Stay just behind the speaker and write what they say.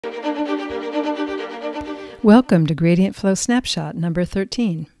Welcome to Gradient Flow Snapshot number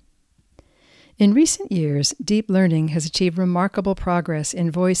 13. In recent years, deep learning has achieved remarkable progress in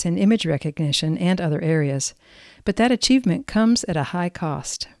voice and image recognition and other areas, but that achievement comes at a high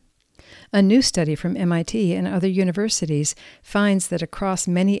cost. A new study from MIT and other universities finds that across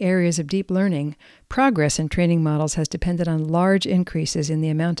many areas of deep learning, progress in training models has depended on large increases in the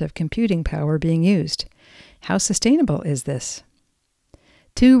amount of computing power being used. How sustainable is this?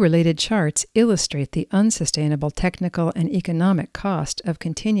 Two related charts illustrate the unsustainable technical and economic cost of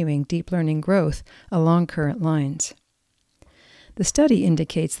continuing deep learning growth along current lines. The study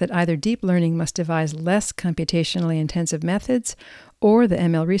indicates that either deep learning must devise less computationally intensive methods, or the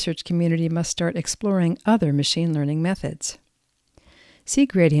ML research community must start exploring other machine learning methods. See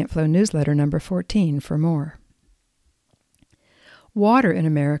Gradient Flow newsletter number 14 for more. Water in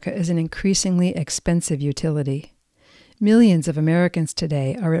America is an increasingly expensive utility. Millions of Americans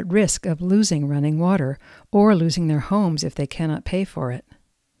today are at risk of losing running water or losing their homes if they cannot pay for it.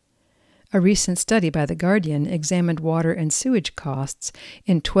 A recent study by The Guardian examined water and sewage costs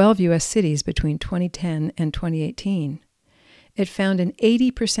in 12 U.S. cities between 2010 and 2018. It found an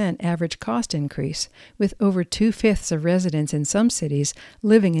 80% average cost increase, with over 2/5 of residents in some cities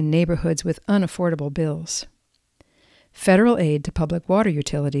living in neighborhoods with unaffordable bills. Federal aid to public water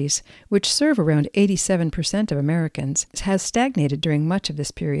utilities, which serve around 87% of Americans, has stagnated during much of this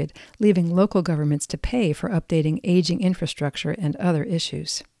period, leaving local governments to pay for updating aging infrastructure and other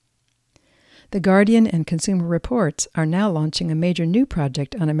issues. The Guardian and Consumer Reports are now launching a major new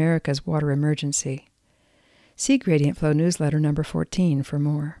project on America's water emergency. See Gradient Flow newsletter number 14 for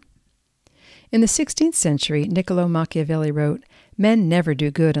more. In the 16th century, Niccolò Machiavelli wrote, "Men never do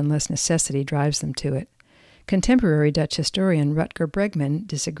good unless necessity drives them to it." Contemporary Dutch historian Rutger Bregman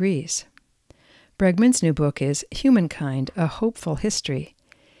disagrees. Bregman's new book is Humankind, A Hopeful History.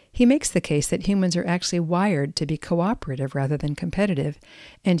 He makes the case that humans are actually wired to be cooperative rather than competitive,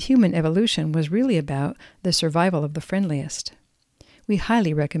 and human evolution was really about the survival of the friendliest. We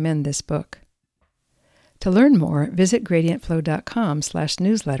highly recommend this book. To learn more, visit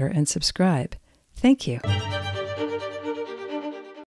gradientflow.com/newsletter and subscribe. Thank you.